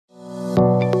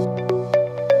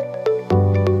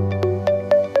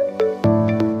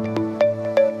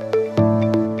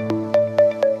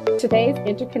today's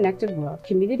interconnected world,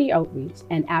 community outreach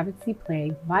and advocacy play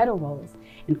vital roles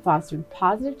in fostering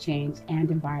positive change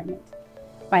and environment.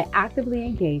 By actively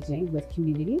engaging with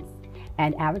communities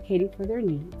and advocating for their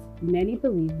needs, many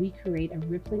believe we create a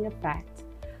rippling effect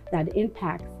that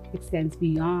impact extends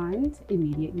beyond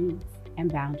immediate needs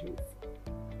and boundaries.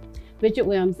 Bridget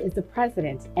Williams is the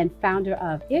president and founder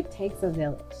of It Takes a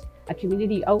Village, a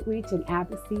community outreach and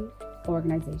advocacy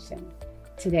organization.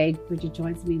 Today, Bridget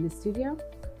joins me in the studio.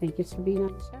 Thank you for being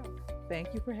on the show.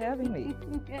 Thank you for having me.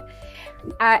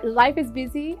 Life is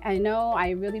busy. I know. I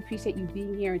really appreciate you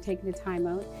being here and taking the time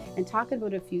out and talking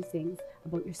about a few things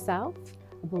about yourself,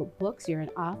 about books. You're an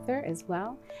author as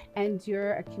well, and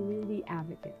you're a community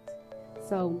advocate.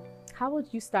 So how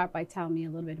would you start by telling me a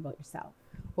little bit about yourself?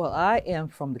 Well, I am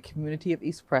from the community of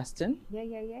East Preston.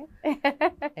 Yeah.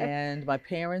 And my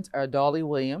parents are Dolly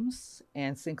Williams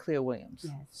and Sinclair Williams.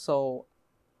 Yes. So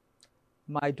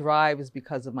my drive is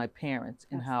because of my parents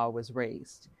and how I was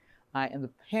raised. I am the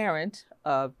parent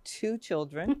of 2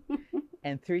 children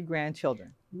and 3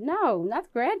 grandchildren. No,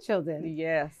 not grandchildren.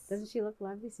 Yes. Doesn't she look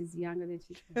lovely? She's younger than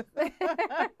she is.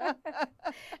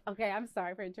 Okay, I'm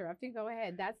sorry for interrupting. Go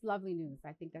ahead. That's lovely news.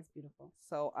 I think that's beautiful.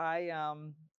 So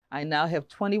I now have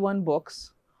 21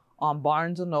 books on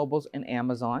Barnes & Nobles and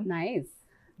Amazon. Nice.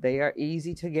 They are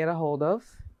easy to get a hold of.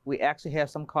 We actually have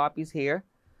some copies here.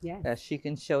 Yes. That she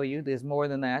can show you. There's more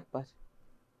than that, but.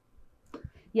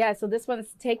 Yeah, so this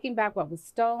one's taking back what was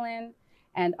stolen,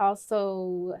 and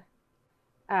also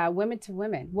women to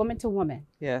woman.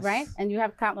 Yes. Right? And you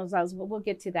have countless others. We'll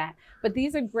get to that. But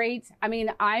these are great. I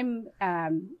mean, I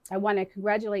want to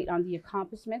congratulate on the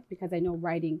accomplishment, because I know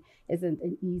writing isn't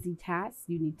an easy task.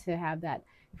 You need to have that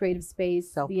creative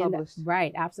space. Self-published.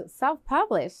 Right, absolutely.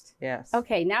 Self-published. Yes.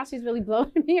 Okay, now she's really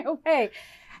blowing me away.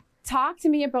 Talk to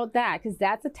me about that, because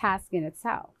that's a task in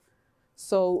itself.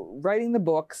 So writing the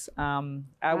books, I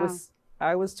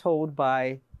was told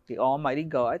by the Almighty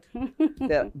God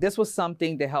that this was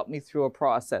something to help me through a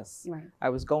process. Right. I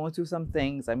was going through some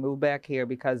things. I moved back here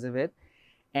because of it.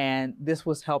 And this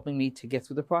was helping me to get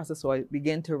through the process. So I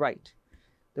began to write.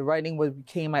 The writing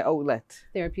became my outlet.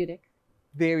 Therapeutic.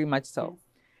 Very much so. Yes.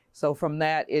 So from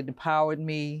that, it empowered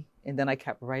me. And then I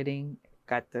kept writing,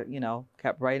 kept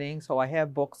writing. So I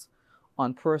have books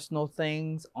on personal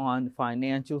things, on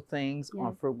financial things, Yes.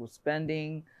 on frugal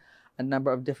spending, a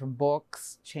number of different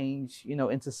books, change,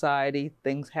 in society,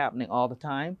 things happening all the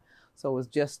time. So it was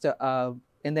just, and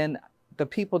then the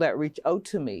people that reach out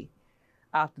to me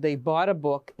after they bought a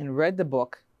book and read the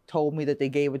book told me that they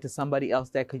gave it to somebody else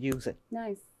that could use it.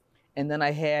 Nice. And then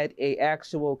I had a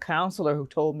actual counselor who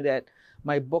told me that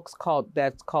my book's called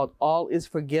All Is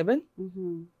Forgiven.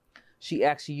 Mm-hmm. She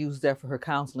actually used that for her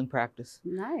counseling practice.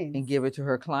 Nice. And give it to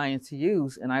her clients to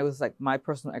use. And I was like, my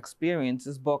personal experience,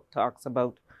 this book talks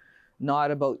about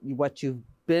not about what you've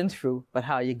been through, but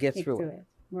how you get through it.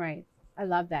 Right. I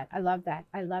love that. I love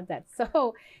that.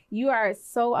 So you are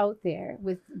so out there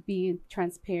with being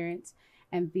transparent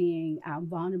and being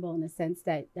vulnerable, in the sense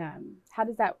that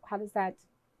does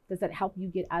that help you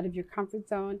get out of your comfort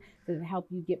zone? Does it help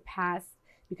you get past,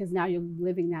 because now you're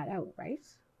living that out, right?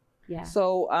 Yeah.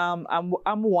 So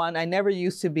I'm one. I never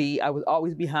used to be. I was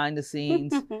always behind the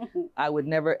scenes. I would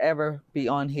never ever be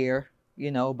on here,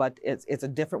 But it's a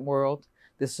different world.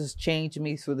 This has changed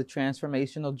me through the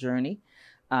transformational journey.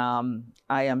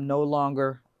 I am no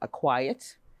longer a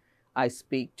quiet. I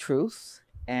speak truth,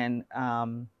 and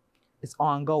it's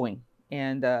ongoing.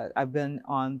 And I've been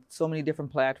on so many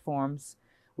different platforms,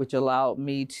 which allowed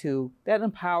me that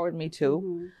empowered me too.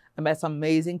 Mm-hmm. I met some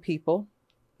amazing people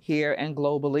here and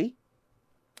globally.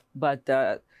 But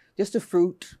just a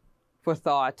fruit for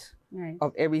thought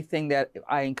of everything that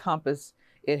I encompass.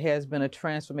 It has been a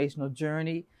transformational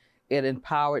journey. It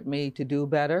empowered me to do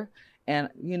better. And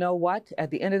you know what?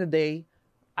 At the end of the day,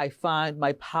 I find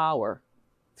my power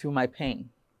through my pain.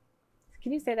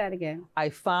 Can you say that again? I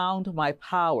found my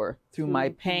power through my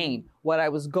pain. What I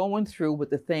was going through with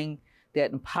the thing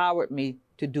that empowered me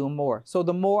to do more. So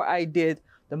the more I did,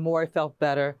 the more I felt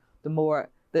better, the more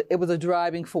it was a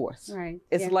driving force. Right.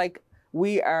 It's like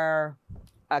we are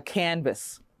a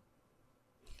canvas.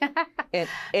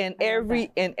 and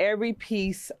every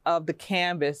piece of the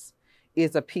canvas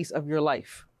is a piece of your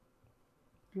life.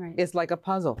 Right. It's like a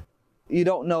puzzle. You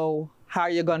don't know how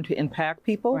you're going to impact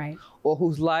people, right, or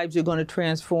whose lives you're going to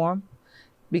transform.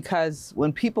 Because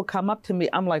when people come up to me,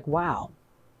 I'm like, wow.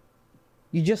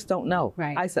 You just don't know.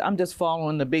 Right. I said, I'm just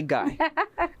following the big guy.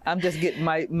 I'm just getting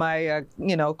my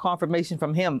confirmation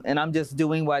from him, and I'm just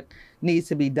doing what needs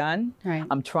to be done. Right.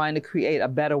 I'm trying to create a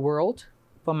better world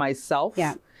for myself.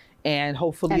 Yeah. And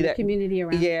hopefully and the community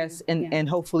around yes, you. and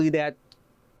hopefully that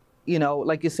you know,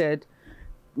 like you said,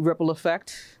 ripple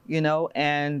effect, you know,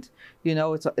 and, you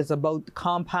know, it's about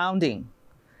compounding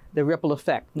the ripple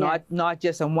effect, not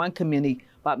just in one community,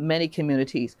 but many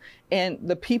communities. And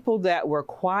the people that were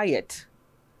quiet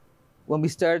when we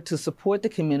started to support the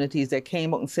communities that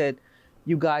came out and said,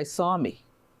 you guys saw me.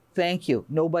 Thank you.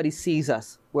 Nobody sees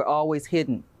us. We're always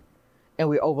hidden and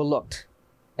we're overlooked.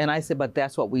 And I said, but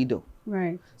that's what we do.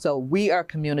 Right. So we are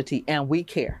community and we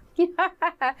care.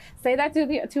 Say that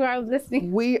to our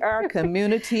listening. We are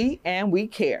community and we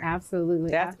care.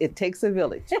 Absolutely. It takes a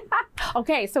village.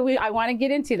 Okay, so I want to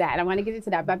get into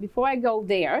that. But before I go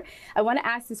there, I want to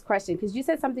ask this question because you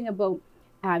said something about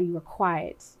you were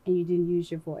quiet and you didn't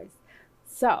use your voice.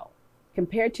 So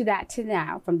compared to that to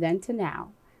now, from then to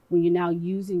now, when you're now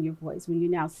using your voice, when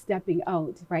you're now stepping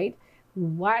out, right?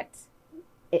 What,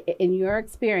 in your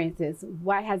experiences,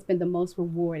 what has been the most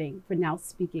rewarding for now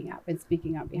speaking up and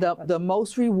speaking up? The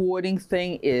most rewarding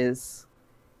thing is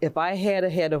if I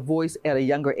had a voice at a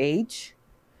younger age,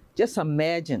 just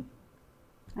imagine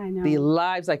the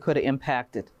lives I could have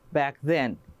impacted back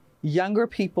then. Younger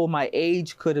people my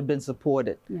age could have been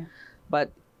supported. Yeah.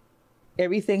 But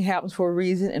everything happens for a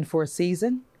reason and for a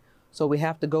season, so we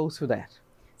have to go through that.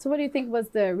 So what do you think was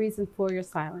the reason for your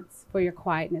silence, for your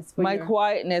quietness?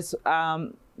 Quietness,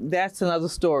 that's another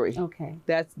story. Okay.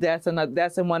 That's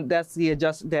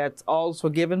All's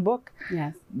Forgiven book.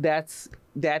 Yes.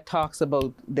 That talks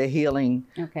about the healing,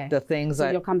 the things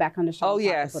so you'll come back on the show. Oh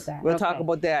yes, we'll talk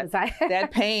about that.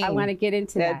 That pain. I want to get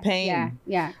into that pain.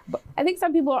 Yeah. But I think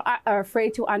some people are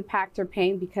afraid to unpack their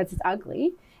pain because it's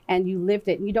ugly. And you lived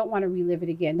it, and you don't want to relive it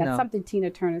again. That's something Tina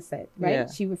Turner said, right?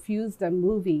 Yeah. She refused the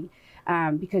movie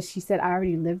because she said, I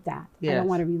already lived that. Yes. I don't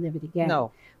want to relive it again.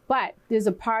 No. But there's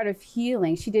a part of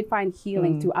healing. She did find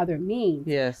healing through other means.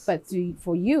 Yes. But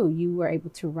for you were able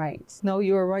to write. No,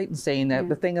 you were right in saying that. Yeah.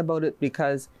 The thing about it,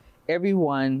 because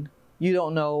everyone, you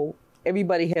don't know,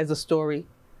 everybody has a story.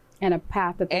 And a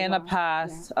path that they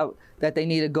that they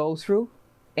need to go through.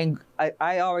 And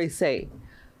I always say,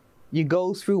 you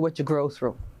go through what you grow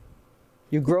through.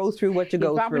 You grow through what you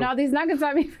go through. You're dropping all these nuggets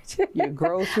on me. You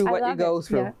grow through what you go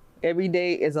through. Yeah. Every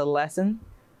day is a lesson,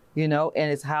 you know, and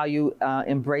it's how you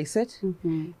embrace it.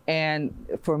 Mm-hmm. And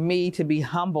for me to be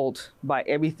humbled by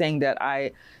everything that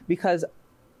because,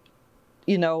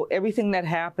 you know, everything that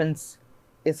happens,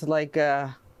 it's like,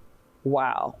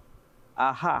 wow,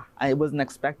 aha, I wasn't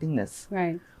expecting this.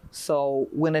 Right. So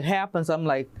when it happens, I'm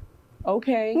like,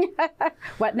 okay.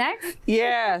 What next?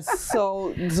 Yes.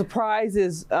 So the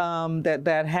surprises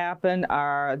that happen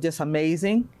are just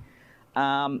amazing.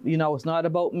 You know, it's not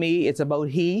about me. It's about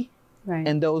He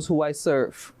and those who I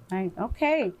serve. Right.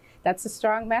 Okay. That's a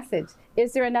strong message.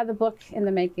 Is there another book in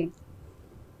the making?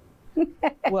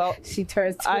 Well, she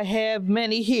turns to I have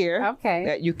many here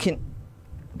that you can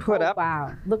put up.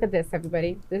 Wow. Look at this,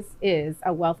 everybody. This is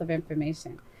a wealth of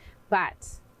information.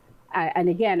 But and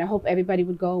again, I hope everybody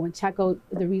would go and check out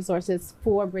the resources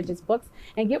for Bridget's books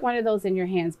and get one of those in your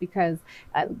hands because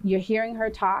you're hearing her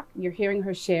talk, you're hearing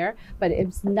her share, but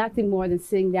it's nothing more than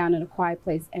sitting down in a quiet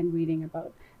place and reading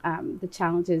about the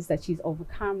challenges that she's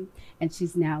overcome and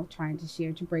she's now trying to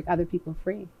share to break other people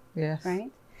free. Yes.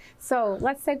 Right? So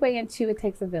let's segue into It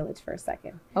Takes a Village for a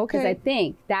second. Okay. Because I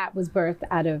think that was birthed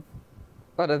out of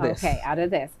this. Okay, out of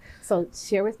this. So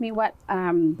share with me what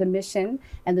the mission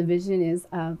and the vision is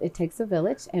of It Takes a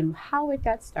Village and how it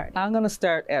got started. I'm going to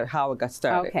start at how it got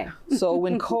started. Okay. So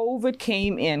when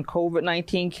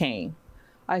COVID-19 came,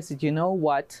 I said, you know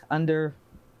what, under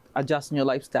Adjusting Your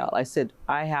Lifestyle, I said,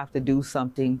 I have to do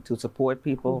something to support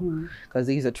people because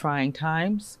these are trying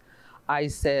times. I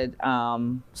said,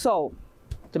 so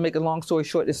to make a long story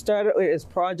short, it started as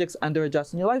projects under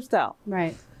Adjusting Your Lifestyle.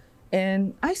 Right.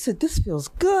 And I said, this feels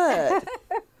good,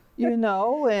 you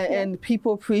know, and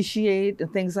people appreciate and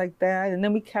things like that. And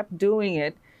then we kept doing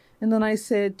it. And then I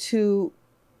said to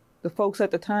the folks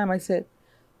at the time, I said,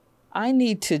 I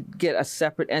need to get a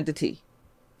separate entity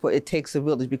for It Takes a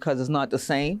Village because it's not the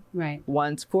same. Right.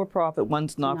 One's for profit,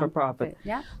 one's not for profit.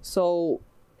 Yeah. So,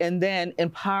 and then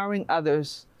empowering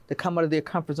others to come out of their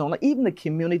comfort zone, like even the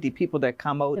community people that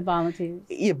come out. The volunteers.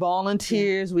 Yeah,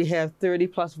 volunteers. Yeah. We have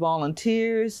 30+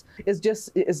 volunteers. It's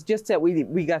just that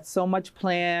we got so much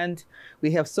planned.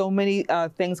 We have so many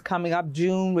things coming up.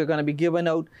 June, we're going to be giving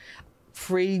out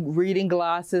free reading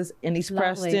glasses in East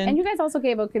Preston. And you guys also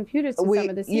gave out computers to some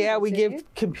of the seniors. Yeah, we give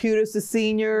computers to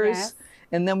seniors. Yes.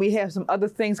 And then we have some other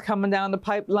things coming down the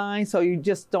pipeline, so you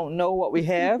just don't know what we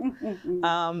have.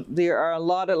 There are a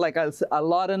lot of nuggets.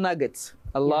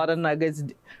 A lot of nuggets.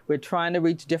 We're trying to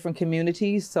reach different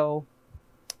communities, so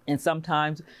And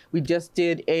sometimes we just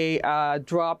did a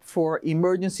drop for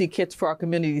emergency kits for our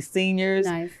community seniors,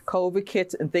 Nice. COVID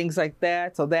kits and things like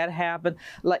that. So that happened.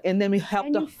 And then we helped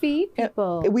And you feed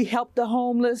people. We helped the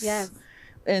homeless. Yes.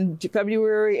 In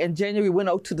February and January, we went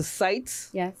out to the sites.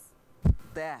 Yes.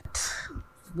 That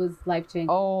Was life-changing.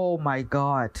 Oh my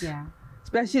God. Yeah.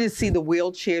 Especially to see the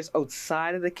wheelchairs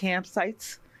outside of the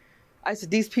campsites. I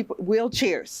said, these people,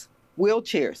 wheelchairs.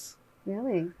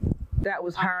 Really? That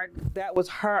was hard. That was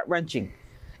heart-wrenching.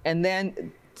 And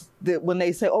then when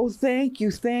they say, oh, thank you,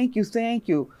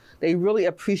 they really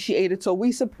appreciate it. So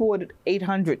we supported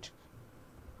 800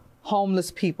 homeless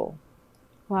people.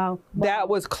 Wow. That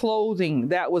was clothing,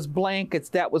 that was blankets,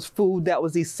 that was food, that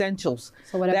was essentials.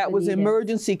 So whatever that was needed.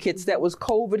 emergency kits, that was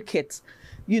COVID kits.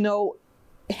 You know,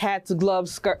 hats,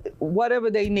 gloves, skirt, whatever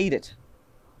they needed,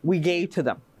 we gave to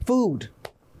them. Food.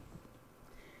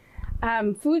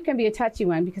 Food can be a touchy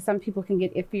one because some people can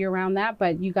get iffy around that,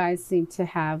 but you guys seem to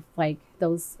have like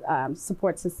those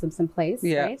support systems in place,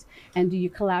 Yeah. right? And do you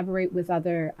collaborate with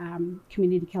other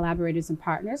community collaborators and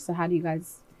partners? So how do you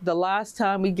guys? The last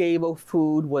time we gave out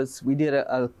food was we did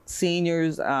a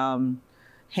seniors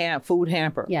food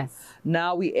hamper. Yes.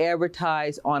 Now we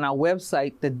advertise on our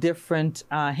website the different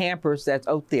hampers that's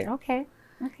out there. Okay.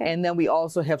 Okay. And then we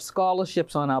also have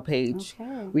scholarships on our page.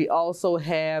 Okay. We also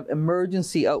have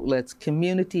emergency outlets,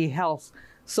 community health,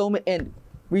 and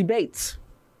rebates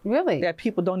Really? that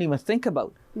people don't even think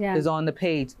about Yeah. is on the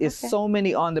page. It's Okay. so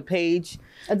many on the page.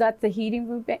 Is that the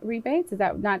heating rebates? Is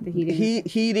that not the heating?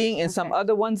 Heating and some Okay.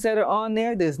 other ones that are on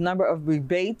there. There's a number of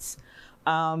rebates.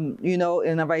 You know,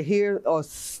 and if I hear or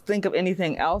think of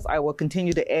anything else, I will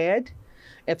continue to add.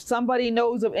 If somebody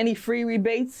knows of any free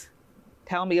rebates,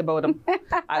 tell me about them.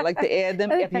 I like to add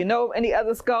them. If you know of any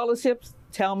other scholarships,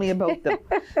 tell me about them.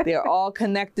 They're all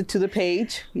connected to the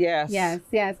page. Yes. Yes,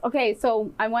 yes. Okay,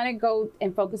 so I want to go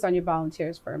and focus on your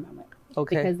volunteers for a moment.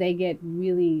 Okay. Because they get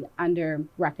really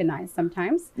under-recognized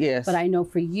sometimes. Yes. But I know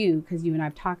for you, because you and I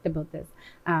have talked about this,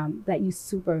 that you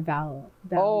super value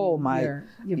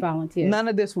your volunteers. None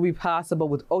of this would be possible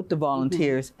without the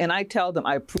volunteers. And I tell them,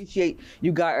 I appreciate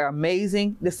you guys are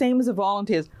amazing. The same as the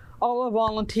volunteers. All our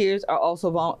volunteers are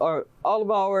also, all of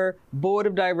our board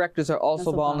of directors are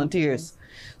also volunteers.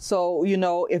 So, you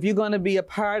know, if you're going to be a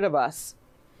part of us,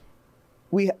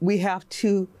 we have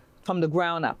to, from the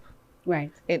ground up.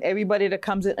 Right. And everybody that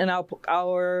comes in, and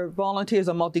our volunteers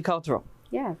are multicultural.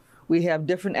 Yes. We have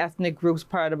different ethnic groups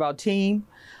part of our team.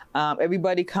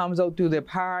 Everybody comes out through their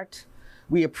part.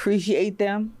 We appreciate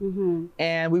them,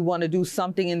 and we want to do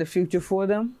something in the future for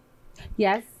them.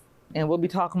 Yes. And we'll be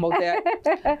talking about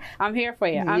that. I'm here for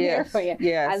you. I'm here for you.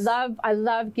 Yes. I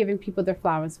love giving people their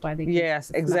flowers while they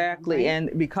Yes, exactly. Right?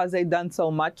 And because they've done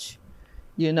so much,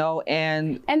 you know,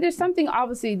 and there's something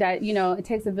obviously that, you know, it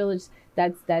takes a village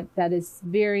that is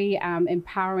very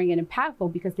empowering and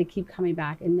impactful because they keep coming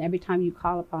back, and every time you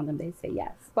call upon them, they say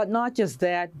yes. But not just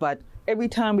that, but every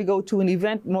time we go to an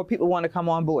event, more people want to come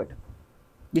on board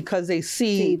because they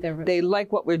they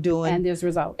like what we're doing. And there's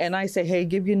results. And I say, hey,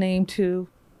 give your name to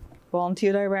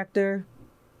volunteer director,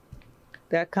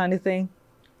 that kind of thing.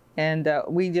 And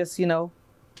we just, you know,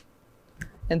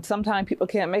 and sometimes people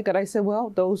can't make it. I said, well,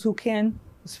 those who can,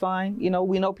 it's fine. You know,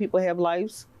 we know people have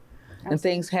lives. Absolutely. And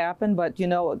things happen, but you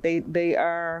know, they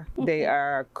are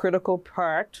a critical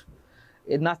part.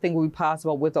 Nothing would be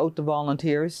possible without the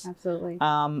volunteers. Absolutely.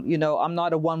 You know, I'm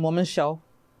not a one-woman show,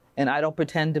 and I don't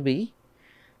pretend to be.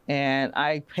 And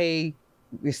I pay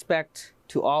respect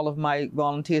to all of my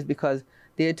volunteers because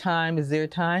their time is their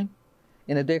time.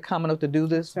 And if they're coming out to do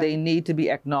this, they need to be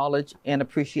acknowledged and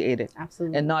appreciated.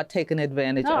 Absolutely. And not taken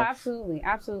advantage of. No, absolutely,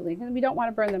 absolutely. And we don't want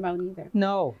to burn them out either.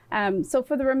 No. So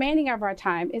for the remaining of our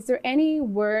time, is there any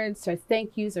words or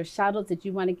thank yous or shout outs that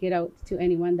you want to get out to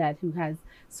anyone who has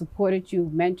supported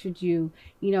you, mentored you?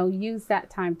 You know, use that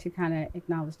time to kind of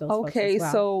acknowledge those folks as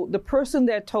well. So the person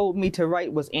that told me to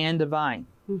write was Ann Devine.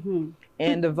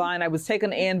 Ann Devine, I was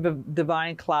taking Ann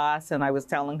Devine class, and I was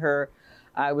telling her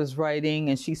I was writing,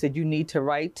 and she said, you need to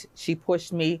write. She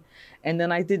pushed me, and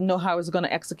then I didn't know how I was going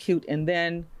to execute. And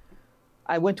then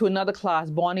I went to another class.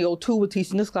 Bonnie O'Toole was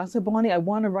teaching this class. I said, Bonnie, I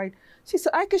want to write. She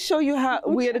said, I can show you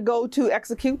where to go to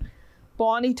execute.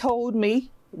 Bonnie told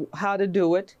me how to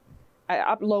do it. I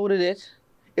uploaded it.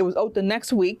 It was out the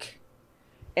next week,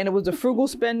 and it was a frugal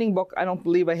spending book. I don't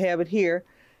believe I have it here.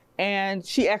 And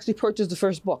she actually purchased the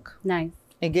first book. Nice.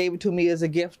 And gave it to me as a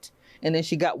gift. And then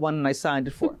she got one and I signed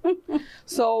it for her.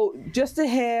 So just to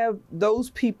have those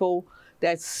people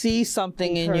that see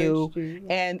something in you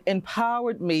and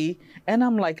empowered me. And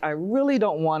I'm like, I really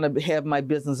don't want to have my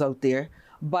business out there.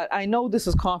 But I know this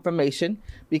is confirmation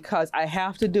because I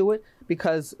have to do it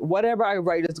because whatever I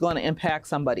write is going to impact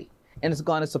somebody, and it's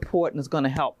going to support and it's going to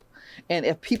help. And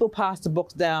if people pass the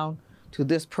books down to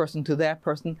this person, to that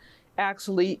person,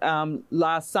 actually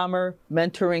last summer,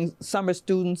 mentoring summer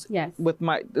students with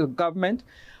the government,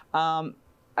 I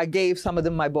gave some of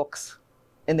them my books,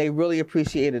 and they really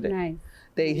appreciated it. Nice.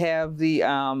 They have the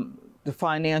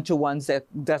financial ones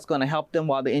that's going to help them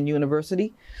while they're in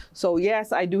university. So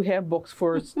yes, I do have books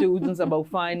for students about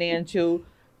financial,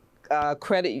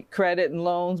 credit and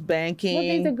loans, banking. Well,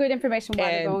 these are good information while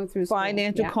they're going through school.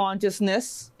 Financial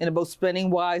consciousness, and about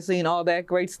spending wisely and all that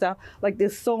great stuff. Like,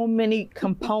 there's so many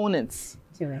components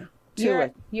to it. to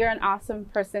it. You're an awesome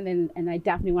person, and I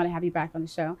definitely want to have you back on the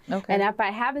show. Okay. And if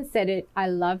I haven't said it, I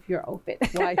love your outfit.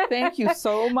 Why, thank you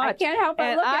so much. I can't help but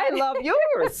and look I at it. love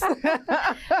yours.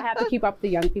 I have to keep up with the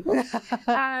young people.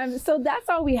 So that's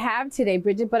all we have today,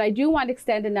 Bridget. But I do want to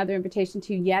extend another invitation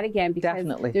to you yet again, because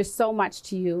there's so much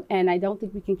to you, and I don't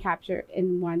think we can capture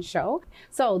in one show.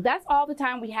 So that's all the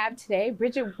time we have today.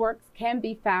 Bridget works can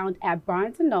be found at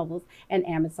Barnes & Nobles and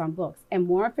Amazon Books. And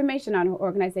more information on her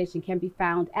organization can be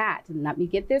found at, and let me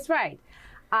get this right,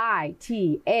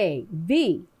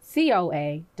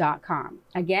 itavcoa.com.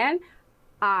 Again,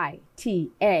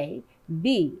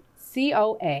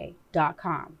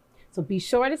 itavcoa.com. So be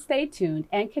sure to stay tuned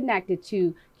and connected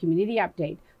to Community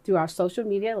Update through our social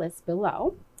media lists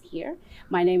below here.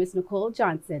 My name is Nicole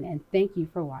Johnson, and thank you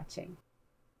for watching.